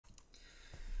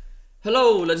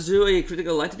Hello, let's do a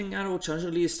critical lightning arrow charge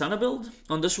release stunner build.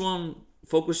 On this one,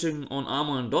 focusing on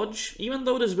armor and dodge, even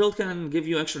though this build can give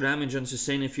you extra damage and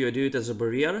sustain if you do it as a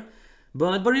barrier.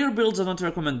 But barrier builds are not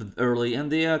recommended early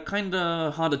and they are kinda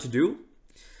harder to do.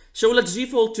 So let's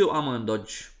default to armor and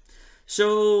dodge.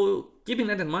 So keeping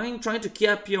that in mind, try to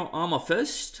cap your armor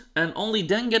first and only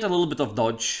then get a little bit of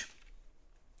dodge.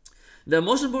 The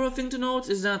most important thing to note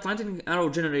is that lightning arrow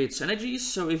generates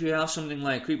energies, so if you have something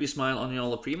like Creepy Smile on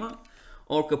your Lacrima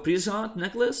or Caprice Heart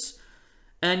necklace,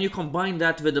 and you combine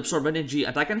that with Absorb Energy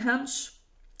Attack Enhance,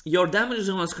 your damage is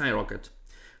gonna skyrocket.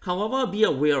 However, be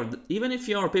aware that even if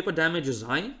your paper damage is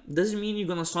high, doesn't mean you're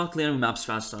gonna start clearing maps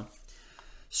faster.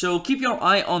 So keep your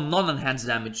eye on non-enhanced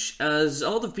damage, as a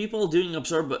lot of people doing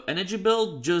Absorb Energy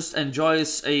build just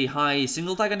enjoys a high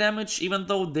single target damage, even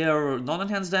though their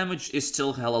non-enhanced damage is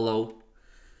still hella low.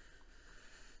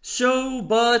 So,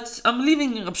 but I'm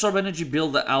leaving Absorb Energy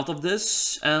build out of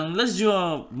this, and let's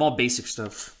do more basic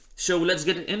stuff. So let's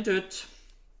get into it.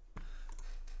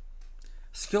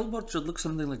 Skillboard should look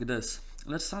something like this.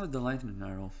 Let's start with the lightning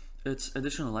arrow. It's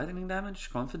additional lightning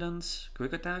damage, confidence,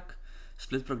 quick attack,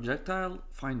 split projectile,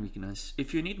 fine weakness.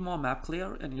 If you need more map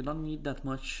clear and you don't need that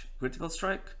much critical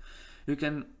strike, you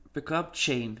can pick up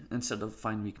chain instead of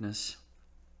fine weakness.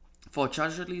 For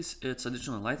charge release, it's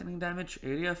additional lightning damage,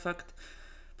 area effect,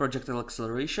 projectile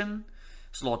acceleration,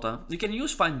 slaughter. You can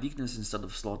use fine weakness instead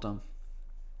of slaughter.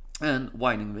 And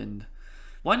winding wind.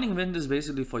 Winding wind is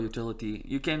basically for utility.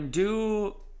 You can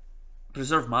do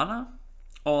preserve mana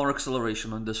or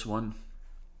acceleration on this one.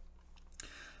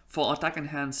 For attack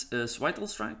enhance is Vital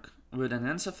Strike with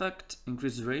enhance effect,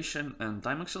 increased duration and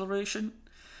time acceleration.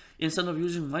 Instead of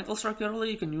using Vital Strike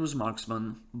early, you can use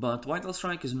Marksman, but Vital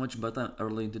Strike is much better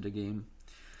early into the game.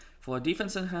 For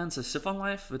defense enhance is Siphon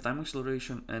Life with time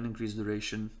acceleration and increased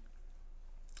duration.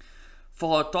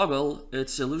 For toggle,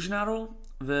 it's Illusion Arrow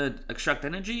with extract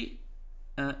energy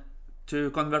to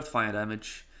convert fire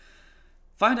damage.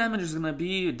 Fire damage is gonna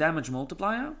be damage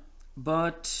multiplier.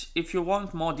 But if you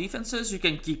want more defenses, you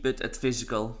can keep it at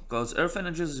physical, because Earth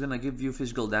Energies is gonna give you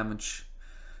physical damage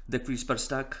decrease per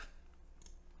stack.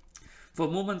 For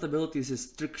movement abilities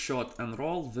is Trick Shot and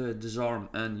Roll with Disarm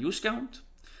and Use Count.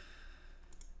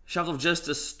 Shout of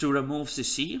Justice to remove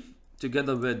CC,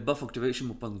 together with buff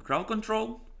activation upon crowd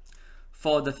control.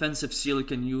 For defensive seal, you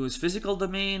can use Physical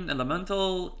Domain,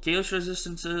 Elemental, Chaos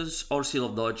Resistances, or Seal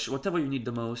of Dodge, whatever you need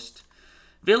the most.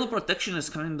 Veil of Protection is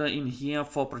kinda in here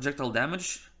for projectile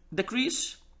damage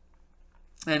decrease.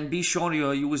 And be sure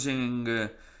you're using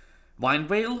Wind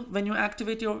Veil when you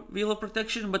activate your Veil of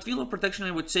Protection, but Veil of Protection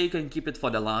I would say you can keep it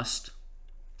for the last.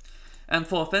 And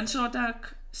for offensive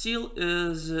attack, Seal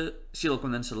is Seal of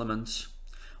Condensed Elements.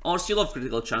 Or Seal of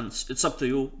Critical Chance, it's up to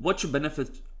you what you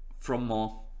benefit from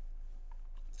more.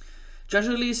 Charge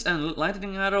Release and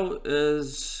Lightning Arrow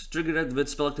is triggered with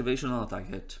spell activation on attack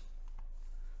hit.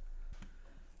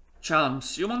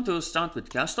 Charms, you want to start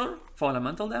with Castor for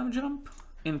elemental damage jump,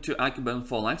 into Acuben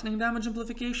for lightning damage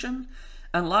amplification,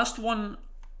 and last one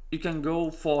you can go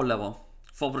for Lever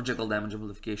for projectile damage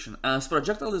amplification, as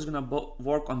projectile is gonna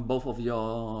work on both of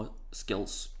your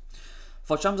skills.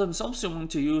 For charms themselves, you want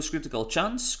to use critical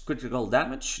chance, critical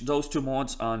damage, those two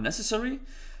mods are necessary.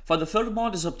 For the third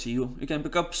mod is up to you, you can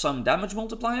pick up some damage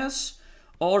multipliers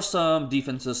or some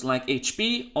defenses like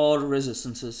HP or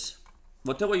resistances.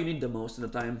 Whatever you need the most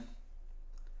at the time.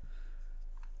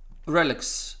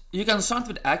 Relics. You can start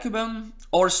with Acuben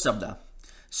or Sabda.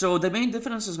 So the main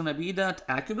difference is going to be that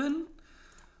Acuben,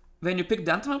 when you pick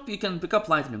that up, you can pick up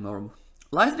Lightning Orb.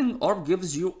 Lightning Orb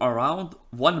gives you around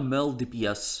 1 mil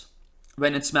DPS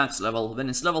when it's max level, when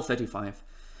it's level 35.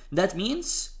 That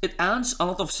means it adds a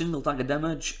lot of single target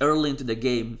damage early into the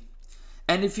game.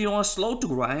 And if you are slow to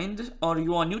grind or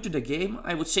you are new to the game,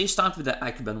 I would say start with the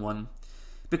Acuben one.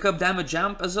 Pick up damage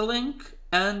amp as a link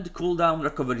and cooldown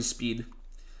recovery speed.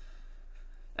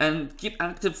 And keep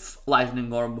active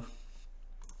Lightning Orb.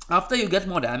 After you get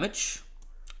more damage,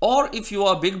 or if you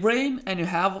are big brain and you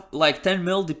have like 10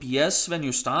 mil DPS when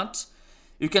you start,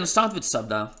 you can start with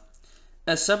Sabda.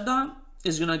 As Sabda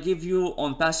is gonna give you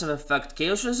on passive effect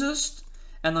Chaos Resist,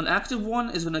 and on active one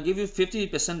is gonna give you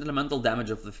 50% elemental damage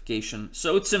amplification.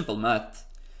 So it's simple math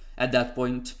at that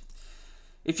point.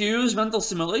 If you use Mental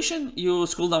Simulation, you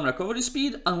use cooldown recovery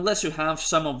speed, unless you have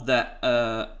some of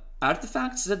the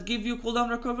artifacts that give you cooldown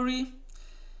recovery.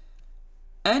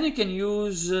 And you can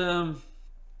use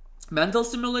Mental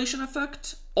Simulation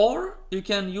effect, or you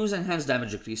can use Enhanced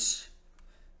Damage Decrease.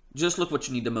 Just look what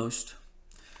you need the most.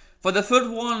 For the third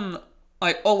one,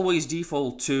 I always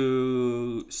default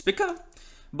to Spica,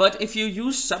 But if you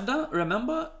use Sabda,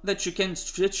 remember that you can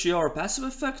switch your passive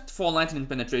effect for lightning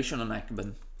penetration on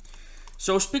Akban.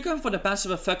 So speaking for the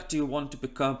passive effect, you want to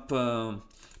pick up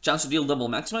chance to deal double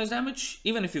maximize damage.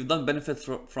 Even if you don't benefit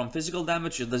from physical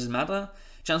damage, it doesn't matter.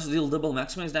 Chance to deal double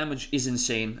maximize damage is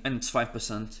insane, and it's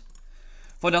 5%.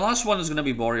 For the last one is going to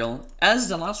be Boreal. As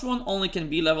the last one only can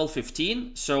be level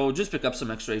 15, so just pick up some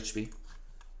extra HP.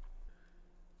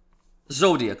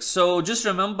 Zodiacs. So just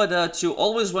remember that you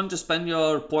always want to spend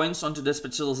your points onto the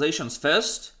specializations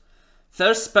first.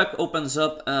 First spec opens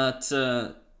up at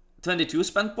 22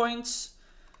 spend points,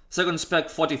 second spec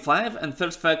 45, and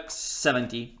third spec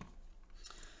 70.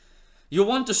 You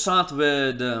want to start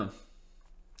with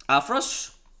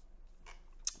Afros,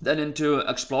 then into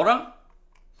Explorer,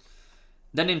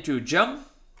 then into Gem,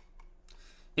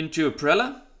 into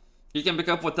Prela. You can pick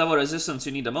up whatever resistance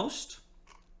you need the most.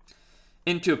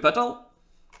 Into Petal.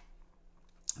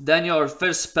 Then your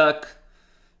first spec,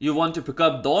 you want to pick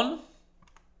up Dawn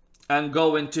and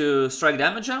go into Strike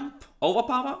Damage Jump,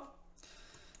 Overpower.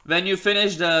 When you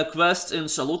finish the quest in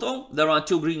Saluto, there are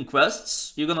 2 green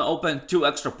quests. You're gonna open 2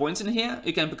 extra points in here.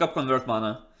 You can pick up Convert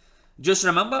Mana. Just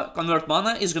remember, Convert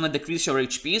Mana is gonna decrease your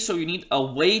HP, so you need a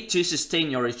way to sustain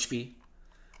your HP.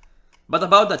 But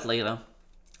about that later.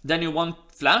 Then you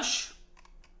want Flash,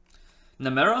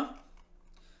 Nemera.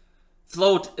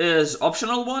 Float is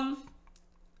optional one,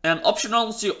 and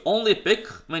optionals you only pick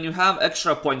when you have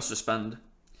extra points to spend.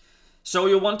 So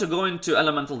you want to go into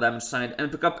elemental damage side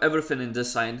and pick up everything in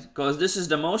this side, because this is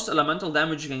the most elemental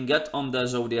damage you can get on the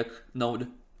Zodiac node.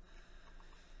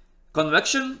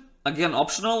 Convection, again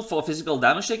optional for physical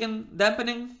damage taken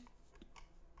dampening.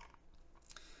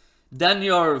 Then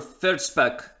your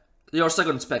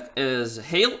second spec is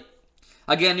Hail.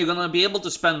 Again, you're gonna be able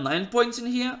to spend 9 points in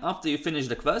here after you finish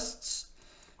the quests.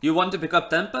 You want to pick up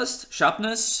Tempest,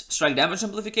 Sharpness, Strike Damage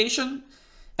Amplification.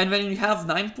 And when you have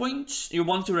 9 points, you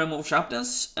want to remove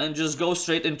Sharpness and just go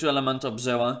straight into Elemental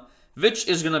Observer, which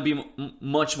is gonna be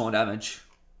much more damage.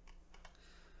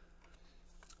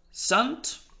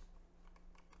 Sant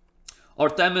or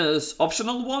Tem is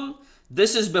optional one.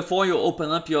 This is before you open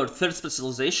up your third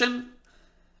specialization.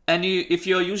 And if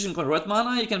you're using Convert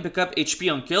Mana, you can pick up HP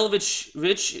on kill, which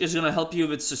is gonna help you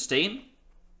with sustain.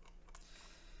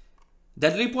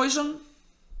 Deadly Poison.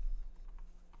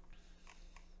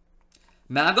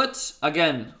 Maggot,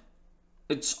 again,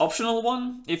 it's optional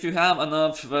one. If you have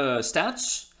enough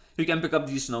stats, you can pick up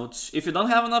these nodes. If you don't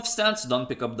have enough stats, don't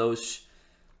pick up those.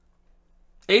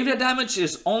 Area damage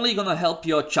is only gonna help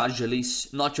your charge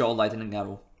release, not your lightning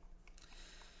arrow.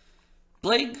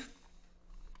 Plague.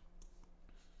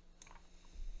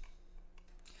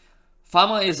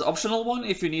 Pharma is optional one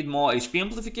if you need more HP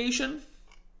amplification.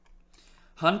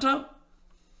 Hunter.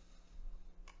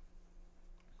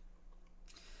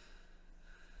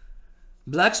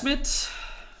 Blacksmith.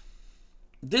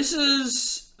 This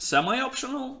is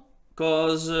semi-optional,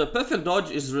 because Perfect Dodge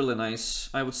is really nice.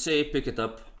 I would say pick it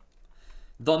up.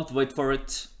 Don't wait for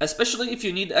it, especially if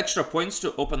you need extra points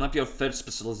to open up your third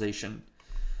specialization.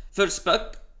 First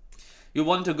spec, you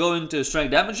want to go into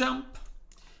Strike Damage Jump,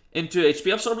 into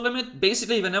HP Absorb Limit.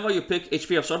 Basically, whenever you pick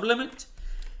HP Absorb Limit,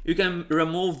 you can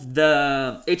remove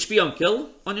the HP on kill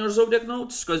on your Zodiac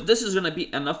nodes, because this is going to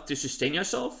be enough to sustain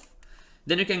yourself.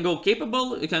 Then you can go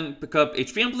Capable, you can pick up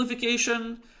HP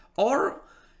Amplification, or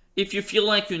if you feel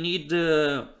like you need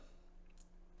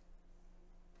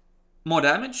more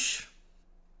damage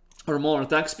or more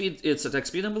attack speed, it's attack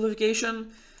speed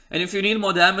amplification. And if you need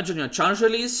more damage on your charge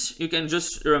release, you can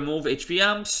just remove HP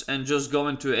amps and just go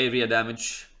into area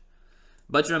damage.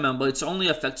 But remember, it only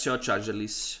affects your charge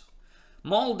release.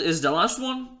 Mold is the last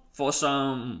one for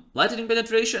some lightning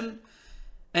penetration.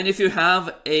 And if you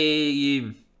have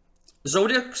a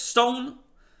Zodiac stone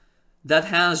that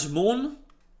has Moon,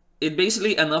 it's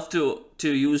basically enough to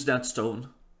use that stone.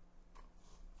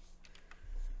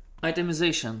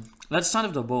 Itemization. Let's start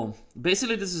with the bow.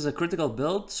 Basically, this is a critical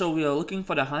build, so we are looking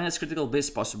for the highest critical base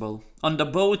possible. On the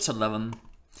bow, it's 11.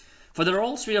 For the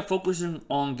rolls, we are focusing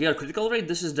on gear critical rate.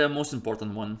 This is the most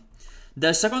important one.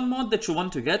 The second mod that you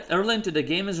want to get early into the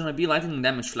game is going to be lightning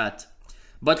damage flat.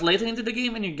 But later into the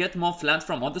game, when you get more flat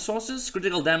from other sources,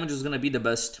 critical damage is going to be the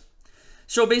best.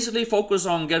 So basically focus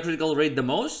on gear critical rate the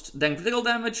most, then critical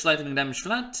damage, lightning damage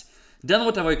flat, then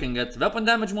whatever you can get. Weapon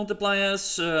damage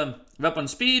multipliers, weapon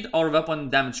speed, or weapon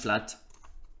damage flat.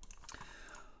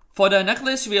 For the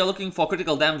necklace, we are looking for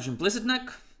critical damage implicit neck.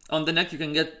 On the neck you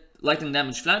can get lightning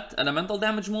damage flat, elemental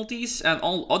damage multis, and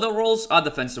all other rolls are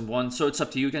defensive ones, so it's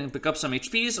up to you. You can pick up some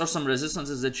HPs or some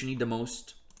resistances that you need the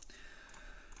most.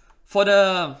 For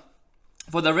the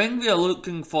ring, we are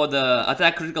looking for the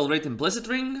attack critical rate implicit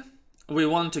ring. we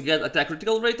want to get attack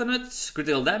critical rate on it,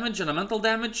 critical damage, elemental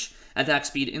damage, attack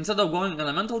speed. Instead of going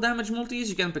elemental damage multis,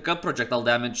 you can pick up projectile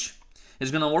damage.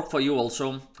 It's gonna work for you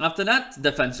also. After that,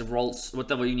 defensive rolls,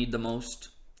 whatever you need the most.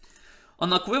 On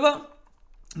the quiver,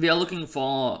 we are looking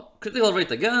for critical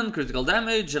rate again, critical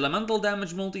damage, elemental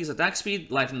damage multis, attack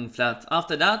speed, lightning flat.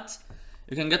 After that,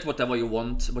 you can get whatever you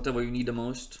want, whatever you need the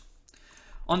most.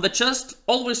 On the chest,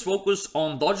 always focus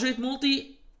on dodge rate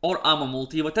multi or armor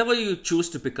multi, whatever you choose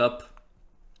to pick up.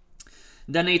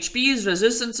 Then HPs,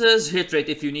 resistances, hit rate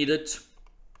if you need it.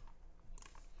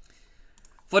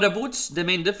 For the boots, the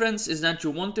main difference is that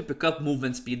you want to pick up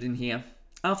movement speed in here.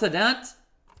 After that,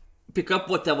 pick up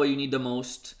whatever you need the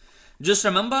most. Just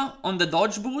remember, on the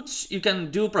dodge boots, you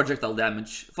can do projectile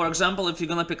damage. For example, if you're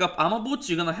gonna pick up armor boots,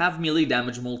 you're gonna have melee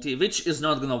damage multi, which is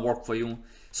not gonna work for you.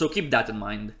 So keep that in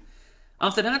mind.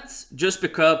 After that, just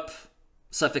pick up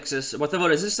suffixes, whatever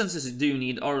resistances do you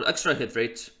need, or extra hit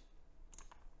rate.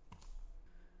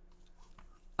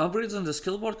 Upgrades on the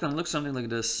skillboard can look something like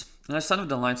this. Let's start with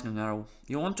the lightning arrow.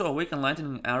 You want to awaken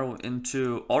lightning arrow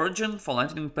into origin for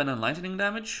lightning pen and lightning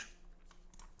damage.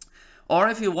 Or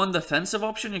if you want the defensive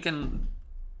option, you can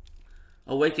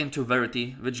awaken to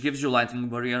verity, which gives you lightning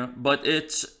barrier, but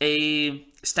it's a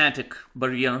static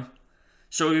barrier.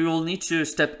 So you will need to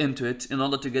step into it in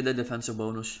order to get the defensive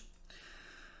bonus.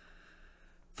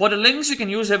 For the links, you can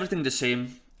use everything the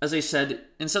same. As I said,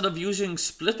 instead of using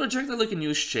split projectile, you can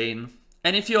use chain.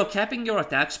 And if you're capping your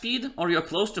attack speed, or you're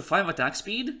close to 5 attack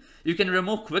speed, you can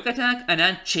remove quick attack and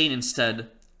add chain instead.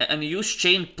 And use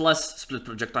chain plus split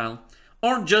projectile.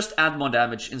 Or just add more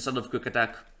damage instead of quick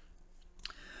attack.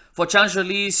 For charge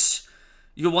release,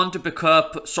 you want to pick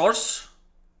up source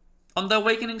on the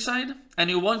awakening side. And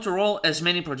you want to roll as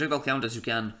many projectile count as you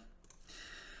can.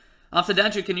 After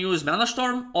that, you can use mana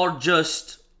storm or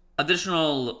just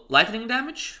additional lightning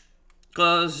damage,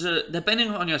 because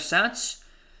depending on your stats,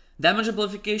 damage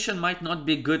amplification might not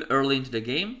be good early into the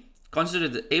game. Consider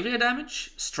the area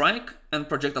damage, strike, and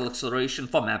projectile acceleration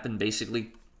for mapping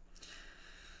basically.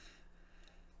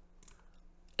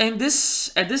 At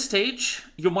this stage,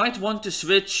 you might want to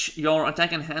switch your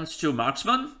attack enhance to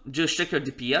marksman, just check your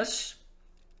DPS.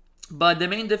 But the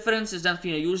main difference is that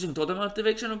we are using totem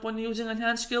activation upon using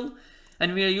enhanced skill,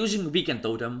 and we are using weakened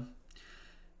totem.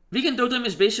 Weakened totem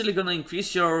is basically going to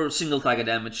increase your single target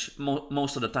damage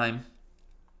most of the time.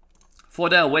 For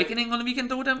the awakening on weakened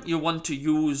totem, you want to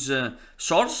use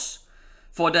source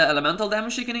for the elemental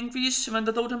damage you can increase when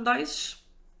the totem dies.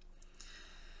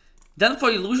 Then for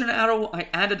illusion arrow, I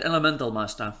added elemental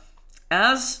master.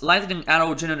 As lightning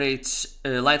arrow generates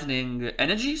lightning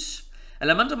energies,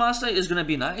 elemental master is going to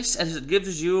be nice as it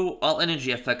gives you all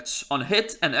energy effects on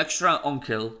hit and extra on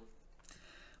kill.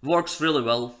 Works really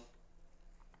well.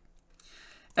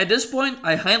 At this point,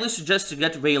 I highly suggest to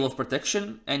get Veil of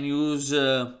Protection and use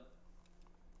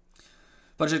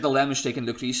projectile damage taken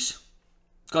decrease.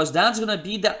 Because that's gonna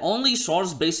be the only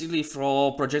source basically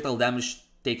for projectile damage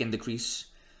taken decrease.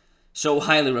 So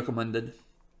highly recommended.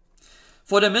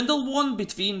 For the middle one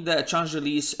between the charge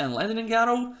release and lightning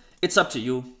arrow, it's up to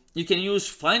you. You can use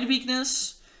find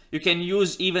weakness, you can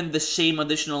use even the same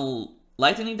additional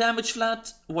lightning damage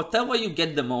flat, whatever you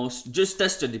get the most, just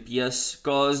test your DPS,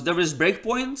 because there is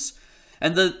breakpoints,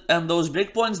 and those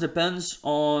breakpoints depends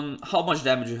on how much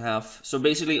damage you have. So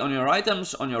basically on your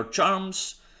items, on your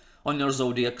charms, on your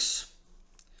Zodiacs.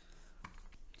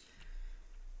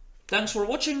 Thanks for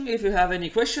watching. If you have any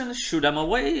questions, shoot them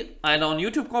away, either on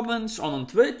YouTube comments or on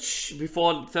Twitch.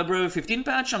 Before February 15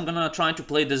 patch, I'm gonna try to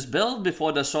play this build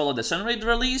before the solo Descent raid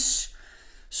release.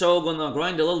 So I'm gonna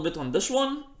grind a little bit on this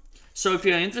one. So if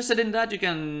you're interested in that, you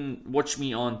can watch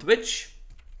me on Twitch.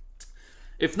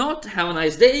 If not, have a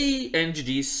nice day and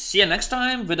GG's. See you next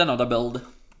time with another build.